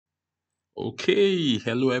Okay,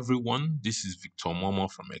 hello everyone. This is Victor Momo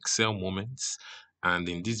from Excel Moments, and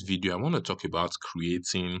in this video, I want to talk about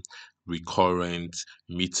creating recurrent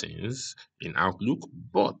meetings in Outlook,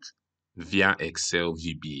 but via Excel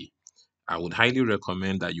VBA. I would highly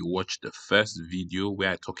recommend that you watch the first video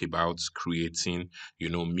where I talk about creating,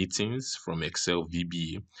 meetings from Excel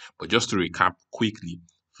VBA. But just to recap quickly,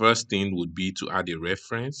 first thing would be to add a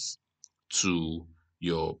reference to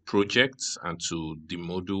your projects and to the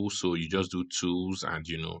module. So you just do tools and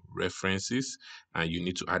references, and you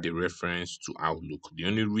need to add a reference to Outlook. The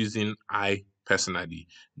only reason I personally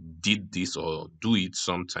did this or do it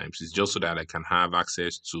sometimes is just so that I can have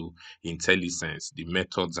access to IntelliSense, the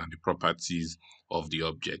methods and the properties of the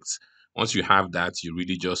objects. Once you have that, you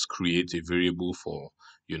really just create a variable for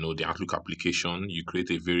the Outlook application. You create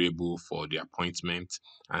a variable for the appointment,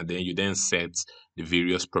 and then you then set the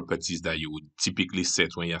various properties that you would typically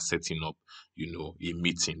set when you're setting up, a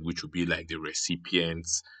meeting, which would be like the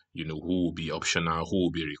recipients, who will be optional, who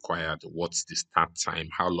will be required, what's the start time,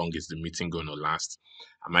 how long is the meeting going to last,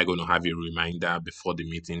 am I going to have a reminder before the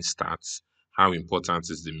meeting starts, how important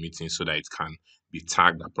is the meeting so that it can be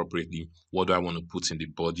tagged appropriately, what do I want to put in the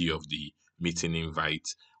body of the meeting invite,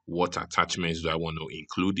 what attachments do I want to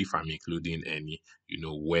include if I'm including any,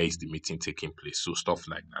 where is the meeting taking place, so stuff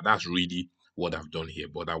like that. That's really what I've done here,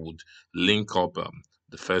 but I would link up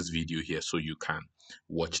the first video here so you can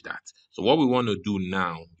watch that. So what we want to do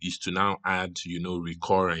now is to now add,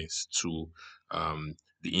 recurrence to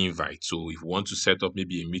the invite. So if we want to set up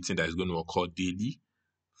maybe a meeting that is going to occur daily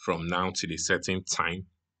from now till a certain time,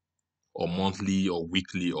 or monthly or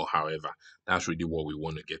weekly or however, that's really what we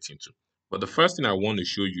want to get into. But the first thing I want to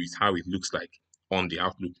show you is how it looks like on the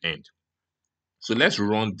Outlook end. So let's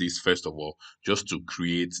run this first of all, just to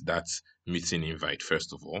create that meeting invite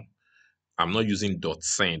first of all. I'm not using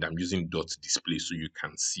 .send, I'm using .display so you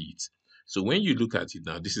can see it. So when you look at it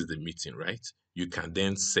now, this is the meeting, right? You can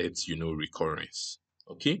then set, recurrence.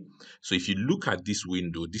 Okay. So if you look at this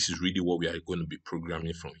window, this is really what we are going to be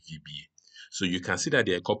programming from VBA. So you can see that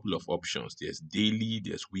there are a couple of options. There's daily,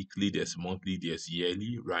 there's weekly, there's monthly, there's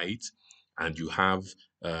yearly, right? And you have,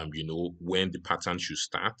 when the pattern should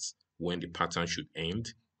start, when the pattern should end,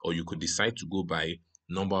 or you could decide to go by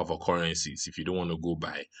number of occurrences if you don't want to go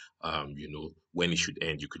by when it should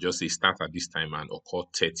end. You could just say start at this time and occur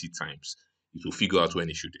 30 times. It will figure out when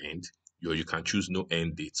it should end. You can choose no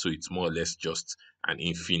end date. So it's more or less just an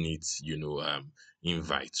infinite,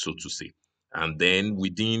 invite, so to say. And then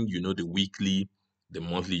within, the weekly, the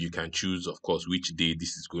monthly, you can choose, of course, which day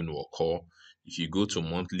this is going to occur. If you go to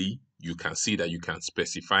monthly, you can see that you can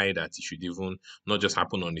specify that it should even not just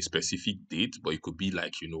happen on a specific date, but it could be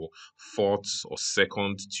like, fourth or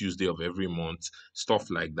second Tuesday of every month, stuff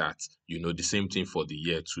like that. The same thing for the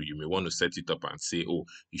year too. You may want to set it up and say, oh,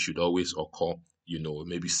 it should always occur,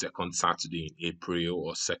 maybe second Saturday in April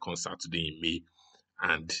or second Saturday in May,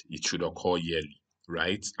 and it should occur yearly,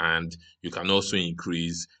 right? And you can also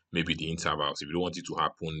increase maybe the intervals. If you don't want it to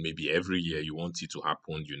happen maybe every year, you want it to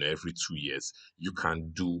happen, every 2 years, you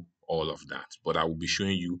can do all of that. But I will be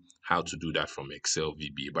showing you how to do that from Excel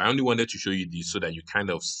VBA. But I only wanted to show you this so that you kind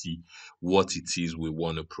of see what it is we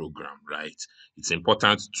want to program, right? It's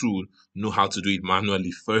important to know how to do it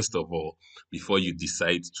manually, first of all, before you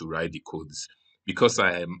decide to write the codes, because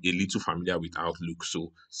I am a little familiar with Outlook,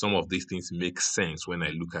 so some of these things make sense when I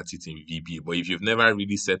look at it in VBA. But if you've never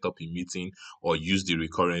really set up a meeting or used the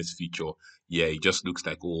recurrence feature, yeah, it just looks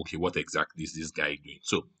like, oh, okay, what exactly is this guy doing?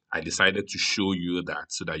 So I decided to show you that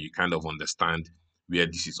so that you kind of understand where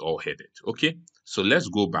this is all headed. Okay, so let's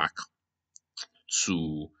go back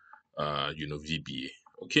to VBA.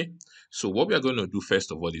 Okay, so what we are going to do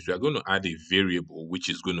first of all is we are going to add a variable which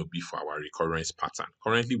is going to be for our recurrence pattern.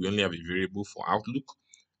 Currently, we only have a variable for Outlook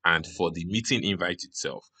and for the meeting invite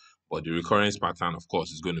itself, but the recurrence pattern, of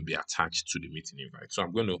course, is going to be attached to the meeting invite. So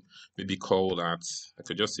I'm going to maybe call that, I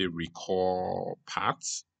could just say recur part,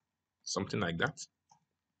 something like that.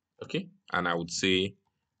 Okay, and I would say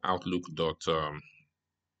Outlook dot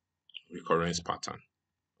recurrence pattern.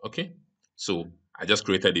 Okay, so I just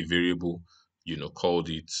created a variable, called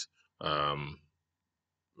it um,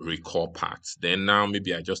 recall part. Then now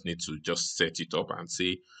maybe I just need to just set it up and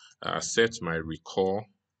say, set my recall,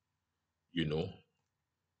 you know,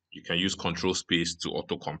 you can use control space to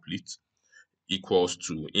autocomplete, equals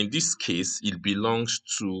to, in this case, it belongs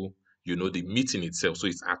to, the meeting itself. So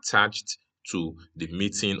it's attached to the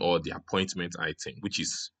meeting or the appointment item, which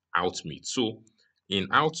is outmeet. So in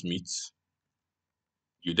outmeet,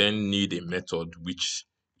 you then need a method which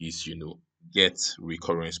is, get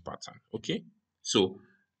recurrence pattern. Okay. So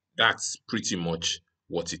that's pretty much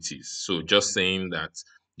what it is. So just saying that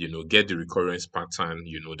get the recurrence pattern,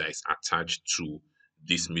 that is attached to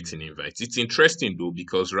this meeting invite. It's interesting though,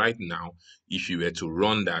 because right now, if you were to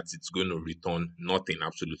run that, it's going to return nothing,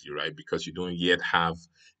 absolutely, right? Because you don't yet have,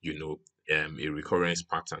 you know, a recurrence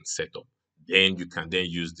pattern set up. Then you can then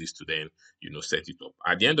use this to then, set it up.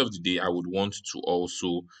 At the end of the day, I would want to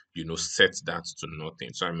also, set that to nothing.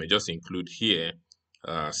 So I may just include here,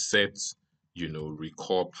 set,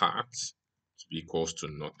 recall part to be equals to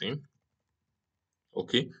nothing.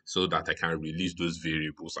 Okay, so that I can release those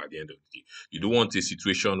variables at the end of the day. You don't want a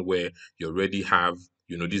situation where you already have,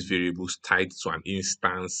 these variables tied to an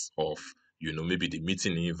instance of, maybe the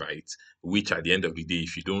meeting invite, which at the end of the day,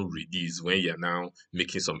 if you don't release when you're now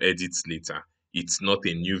making some edits later, it's not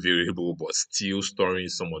a new variable, but still storing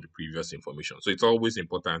some of the previous information. So it's always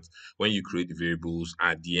important when you create the variables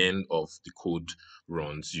at the end of the code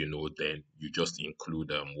runs, then you just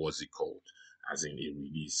include what's it called, as in a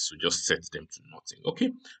release. So just set them to nothing.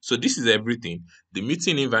 Okay. So this is everything. The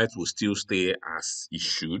meeting invite will still stay as it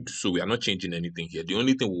should. So we are not changing anything here. The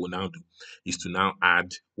only thing we will now do is to now add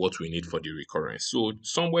what we need for the recurrence. So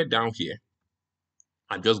somewhere down here,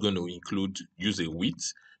 I'm just going to use a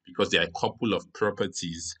width, because there are a couple of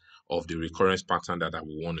properties of the recurrence pattern that I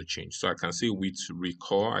will want to change. So I can say width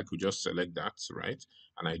recur. I could just select that, right?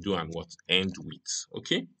 And I do and what end width.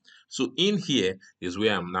 Okay. So in here is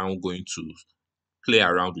where I'm now going to play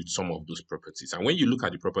around with some of those properties. And when you look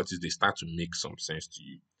at the properties, they start to make some sense to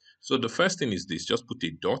you. So the first thing is this: just put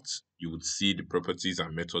a dot. You would see the properties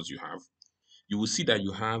and methods you have. You will see that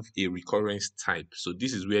you have a recurrence type. So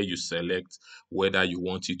this is where you select whether you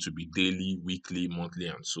want it to be daily, weekly, monthly,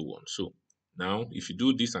 and so on. So now if you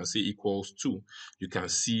do this and say equals to, you can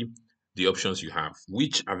see the options you have,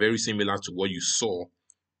 which are very similar to what you saw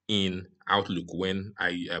in Outlook when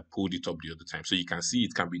I pulled it up the other time. So you can see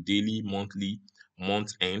it can be daily, monthly,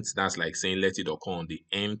 month end. That's like saying let it occur on the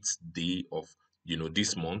nth day of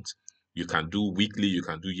this month. You can do weekly, you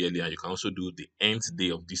can do yearly, and you can also do the nth day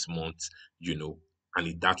of this month,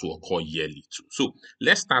 that will occur yearly too. So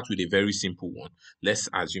let's start with a very simple one. Let's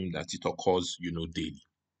assume that it occurs, daily.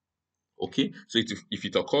 Okay, so if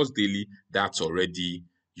it occurs daily, that's already,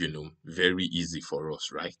 very easy for us,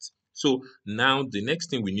 right? So now the next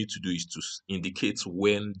thing we need to do is to indicate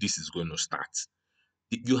when this is going to start.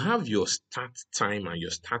 You have your start time and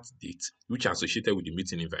your start date, which are associated with the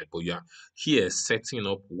meeting invite, but you are here setting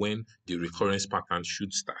up when the recurrence pattern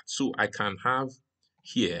should start. So I can have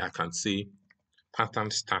here, I can say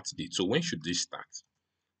pattern start date. So when should this start?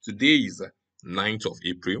 Today is 9th of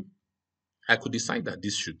April. I could decide that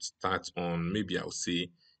this should start on, maybe I'll say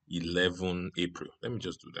 11 April. Let me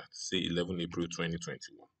just do that. Say 11 April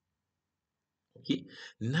 2021. Okay.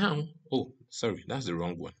 Now, oh, sorry, that's the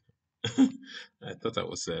wrong one. I thought I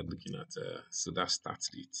was looking at, so that start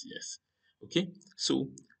date. Yes. Okay. So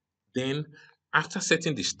then after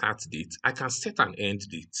setting the start date, I can set an end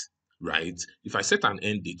date, right? If I set an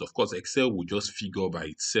end date, of course, Excel will just figure by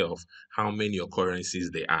itself how many occurrences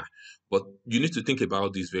there are. But you need to think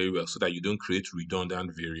about this very well so that you don't create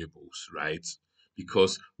redundant variables, right?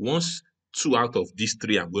 Because once two out of these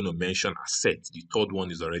three I'm going to mention are set, the third one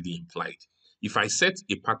is already implied. If I set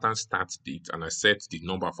a pattern start date and I set the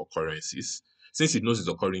number of occurrences, since it knows it's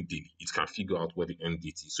occurring daily, it can figure out what the end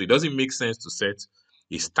date is. So it doesn't make sense to set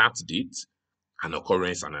a start date, an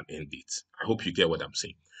occurrence, and an end date. I hope you get what I'm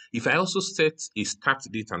saying. If I also set a start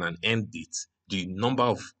date and an end date, the number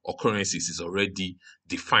of occurrences is already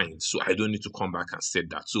defined. So I don't need to come back and set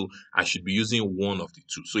that. So I should be using one of the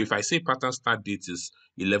two. So if I say pattern start date is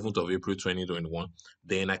 11th of April 2021,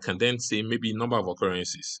 then I can then say maybe number of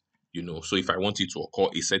occurrences. So if I want it to occur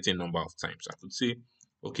a certain number of times, I could say,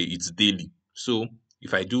 okay, it's daily. So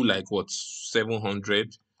if I do like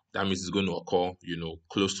 700, that means it's going to occur,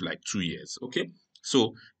 close to like 2 years. Okay.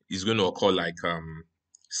 So it's going to occur like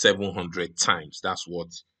 700 times. That's what,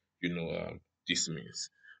 this means.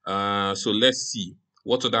 So let's see.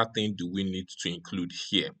 What other thing do we need to include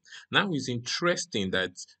here? Now it's interesting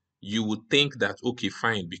that you would think that, okay,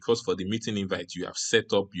 fine, because for the meeting invite, you have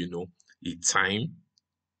set up, a time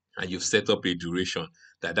and you've set up a duration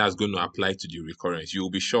that's going to apply to the recurrence. You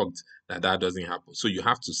will be shocked that that doesn't happen. So you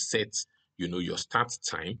have to set, your start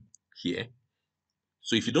time here.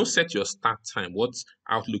 So if you don't set your start time, what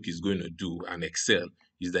Outlook is going to do and Excel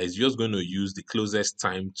is that it's just going to use the closest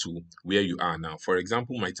time to where you are now. For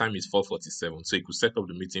example, my time is 4:47, so you could set up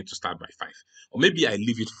the meeting to start by 5. Or maybe I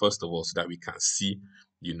leave it first of all so that we can see,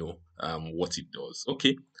 what it does.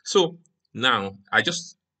 Okay, so now I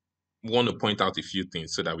just want to point out a few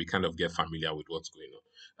things so that we kind of get familiar with what's going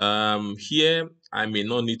on. Here, I may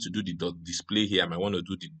not need to do the dot display here. I might want to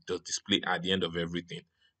do the dot display at the end of everything.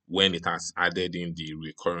 when it has added in the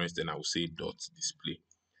recurrence, then I will say dot display.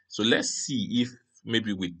 So let's see if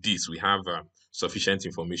maybe with this we have sufficient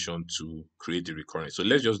information to create the recurrence. So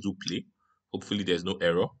let's just do play. Hopefully there's no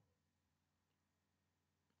error.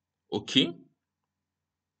 Okay.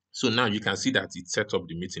 So now you can see that it set up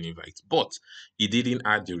the meeting invite, but it didn't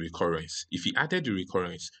add the recurrence. If he added the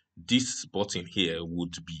recurrence, this button here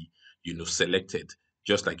would be, selected,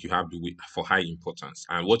 just like you have the way for high importance.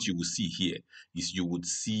 And what you will see here is you would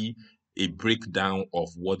see a breakdown of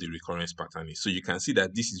what the recurrence pattern is. So you can see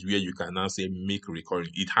that this is where you can now say make recurring.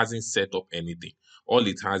 It hasn't set up anything. All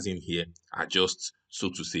it has in here are just, so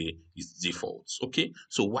to say, its defaults. Okay.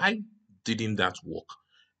 So why didn't that work?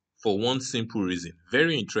 For one simple reason.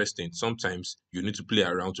 Very interesting. Sometimes you need to play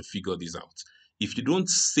around to figure this out. If you don't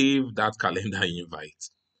save that calendar invite,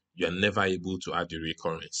 you're never able to add the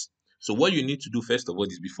recurrence. So what you need to do first of all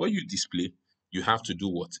is before you display, you have to do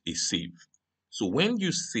what? A save. So when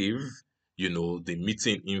you save, the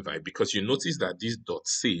meeting invite, because you notice that this dot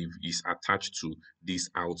save is attached to this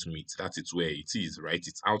out meet. That is where it is, right?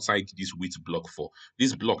 It's outside this with block for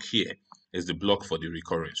this block here is the block for the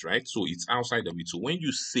recurrence, right? So it's outside of it. So when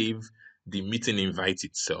you save the meeting invite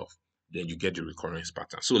itself, then you get the recurrence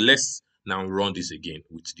pattern. So let's now run this again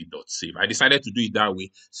with the dot save. I decided to do it that way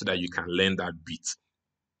so that you can learn that bit.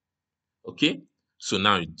 Okay, so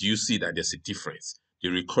now do you see that there's a difference? The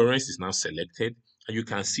recurrence is now selected, and you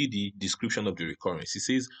can see the description of the recurrence. It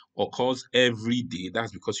says occurs every day.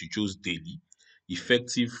 That's because you chose daily,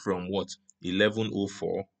 effective from what?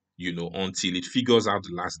 11:04, until it figures out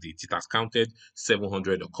the last date. It has counted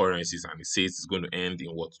 700 occurrences, and it says it's going to end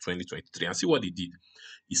in what? 2023. And see what it did.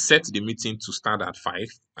 He set the meeting to start at 5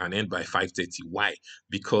 and end by 5:30. Why?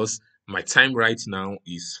 Because my time right now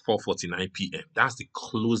is 4:49 p.m. That's the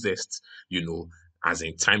closest, as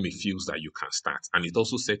in time it feels that you can start. And it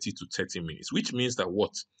also set it to 30 minutes, which means that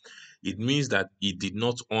what? It means that it did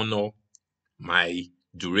not honor my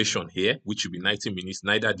duration here, which should be 90 minutes,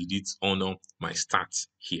 neither did it honor my start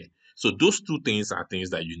here. So those two things are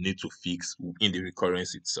things that you need to fix in the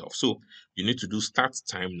recurrence itself. So you need to do start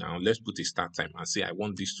time now. Let's put a start time and say I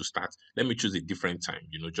want this to start. Let me choose a different time,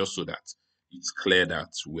 just so that it's clear that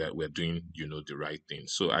we're doing, the right thing.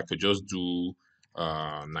 So I could just do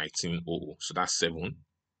 19:00. So that's 7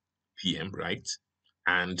 p.m., right?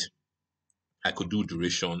 And I could do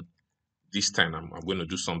duration. This time I'm going to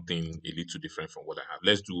do something a little different from what I have.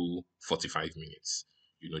 Let's do 45 minutes,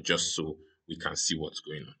 just so we can see what's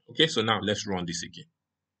going on. Okay, so now let's run this again.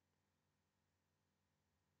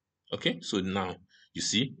 Okay, so now you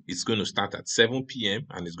see it's going to start at 7 p.m.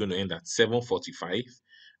 and it's going to end at 7:45.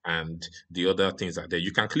 And the other things are there.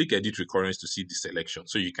 You can click edit recurrence to see the selection.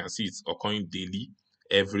 So you can see it's occurring daily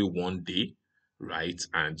every 1 day, right?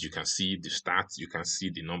 And you can see the stats, you can see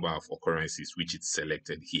the number of occurrences which it's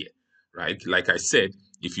selected here, right? Like I said,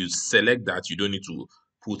 if you select that, you don't need to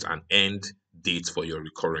put an end date for your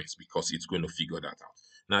recurrence because it's going to figure that out.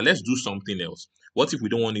 Now let's do something else. What if we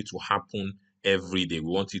don't want it to happen every day? We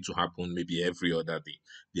want it to happen maybe every other day.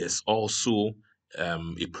 There's also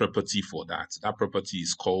a property for that. That property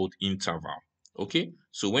is called interval. Okay,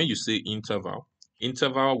 so when you say interval,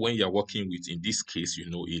 when you're working with, in this case,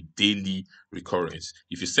 a daily recurrence.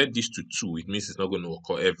 If you set this to 2, it means it's not going to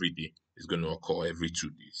occur every day. It's going to occur every 2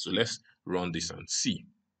 days. So let's run this and see.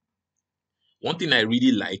 One thing I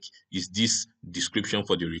really like is this description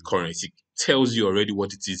for the recurrence. It tells you already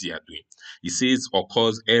what it is you are doing. It says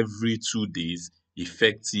occurs every 2 days,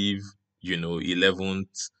 effective,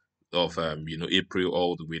 11th of April,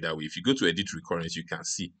 all the way that way. If you go to edit recurrence, you can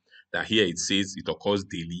see that here it says it occurs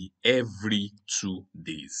daily every 2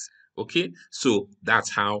 days. Okay, so that's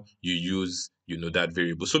how you use that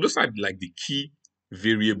variable. So those are like the key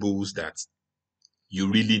variables that you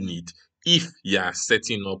really need if you are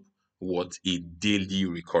setting up what a daily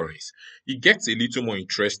recurrence. It gets a little more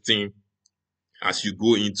interesting as you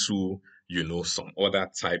go into some other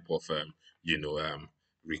type of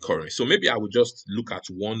recurrence. So maybe I will just look at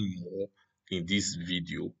one more in this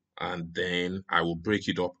video, and then I will break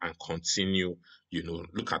it up and continue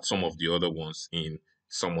look at some of the other ones in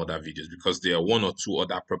some other videos, because there are one or two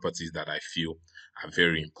other properties that I feel are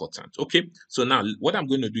very important. Okay, so now what I'm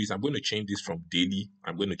going to do is I'm going to change this from daily,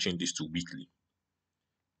 I'm going to change this to weekly.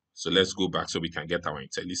 So let's go back so we can get our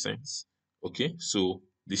IntelliSense. Okay, so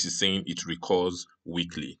this is saying it recurs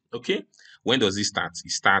weekly. Okay, when does it start?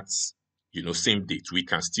 It starts, same date. We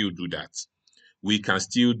can still do that. We can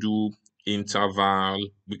still do interval.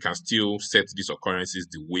 We can still set these occurrences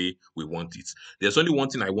the way we want it. There's only one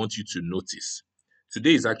thing I want you to notice.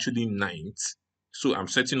 Today is actually 9th. So I'm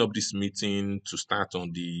setting up this meeting to start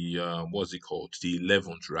on the what's it called? The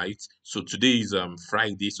 11th, right? So today is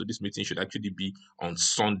Friday, so this meeting should actually be on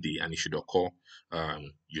Sunday and it should occur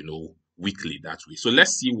weekly that way. So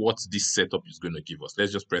let's see what this setup is going to give us.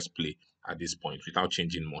 Let's just press play at this point without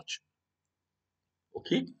changing much.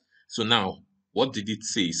 Okay. So now what did it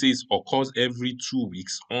say? It says occurs every 2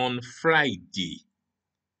 weeks on Friday,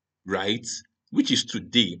 right? Which is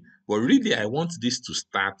today. But really, I want this to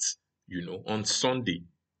start, on Sunday.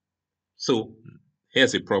 So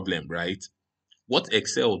here's a problem, right? What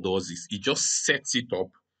Excel does is it just sets it up,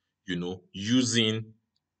 using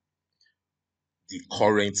the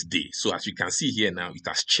current day. So as you can see here now, it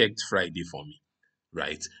has checked Friday for me,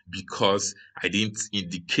 right? Because I didn't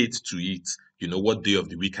indicate to it, what day of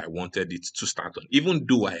the week I wanted it to start on, even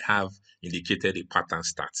though I have indicated a pattern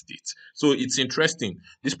start date. So it's interesting.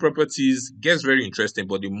 This properties gets very interesting,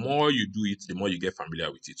 but the more you do it, the more you get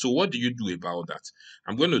familiar with it. So what do you do about that?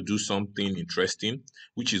 I'm going to do something interesting,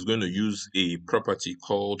 which is going to use a property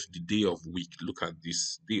called the day of week. Look at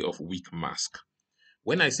this day of week mask.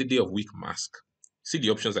 When I say day of week mask, see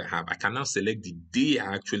the options I have. I can now select the day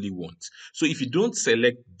I actually want. So if you don't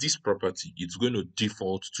select this property, it's going to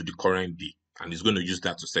default to the current day and it's going to use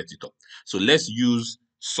that to set it up. So let's use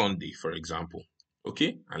Sunday, for example.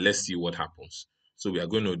 Okay, and let's see what happens. So we are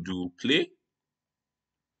going to do play.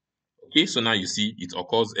 Okay, so now you see it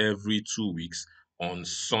occurs every 2 weeks on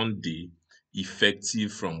Sunday,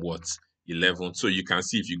 effective from what? 11. So you can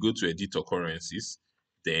see if you go to edit occurrences,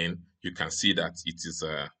 then you can see that it is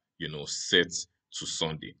set to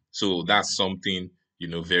Sunday. So that's something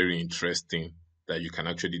very interesting that you can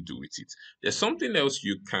actually do with it. There's something else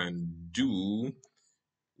you can do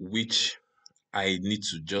which I need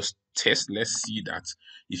to just test. Let's see that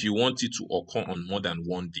if you want it to occur on more than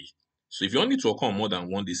one day. So if you want it to occur on more than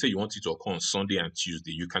one day, say you want it to occur on Sunday and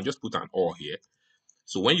Tuesday, you can just put an or here.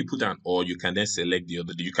 So when you put an or, you can then select the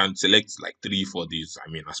other day. You can select like 3, 4 days. I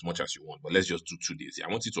mean, as much as you want, but let's just do 2 days.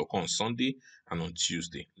 I want it to occur on Sunday and on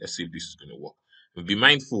Tuesday. Let's see if this is going to work. Be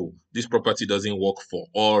mindful, this property doesn't work for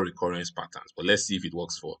all recurrence patterns, but let's see if it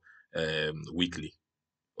works for weekly.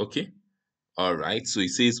 Okay. All right. So it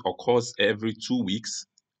says occurs every 2 weeks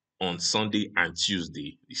on Sunday and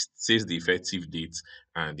Tuesday. It says the effective date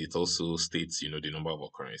and it also states, the number of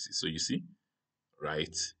occurrences. So you see,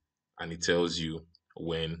 right? And it tells you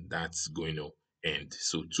when that's going to end.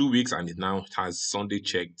 So 2 weeks and it now has Sunday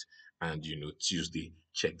checked and Tuesday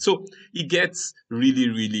checked. So it gets really,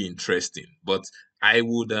 really interesting. But I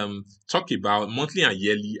would talk about monthly and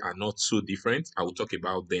yearly are not so different. I will talk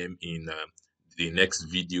about them in the next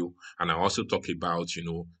video, and I also talk about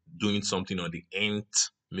doing something on the nth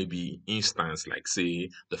maybe instance, like say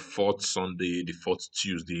the fourth Sunday, the fourth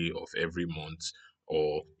Tuesday of every month,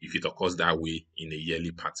 or if it occurs that way in a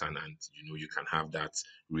yearly pattern, and you can have that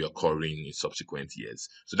reoccurring in subsequent years.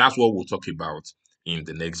 So that's what we'll talk about in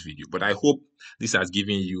the next video. But I hope this has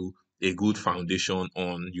given you a good foundation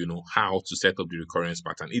on how to set up the recurrence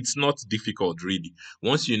pattern. It's not difficult really.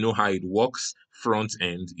 Once you know how it works, front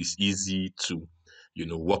end is easy to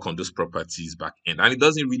work on those properties back end, and it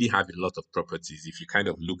doesn't really have a lot of properties. If you kind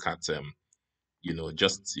of look at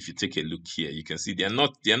just if you take a look here, you can see they're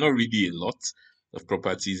not really a lot of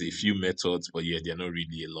properties, a few methods, but yeah, they're not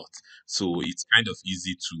really a lot. So it's kind of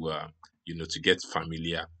easy to to get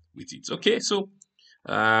familiar with it. Okay, so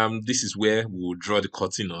this is where we'll draw the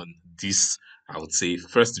curtain on this, I would say,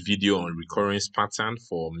 first video on recurrence pattern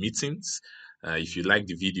for meetings. If you like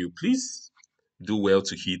the video, please do well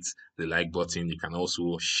to hit the like button. You can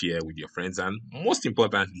also share with your friends, and most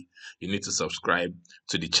importantly, you need to subscribe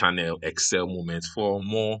to the channel Excel Moments for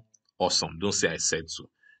more awesome, don't say I said so,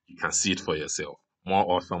 you can see it for yourself, more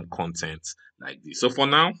awesome content like this. So for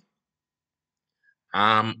now,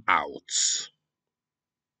 I'm out.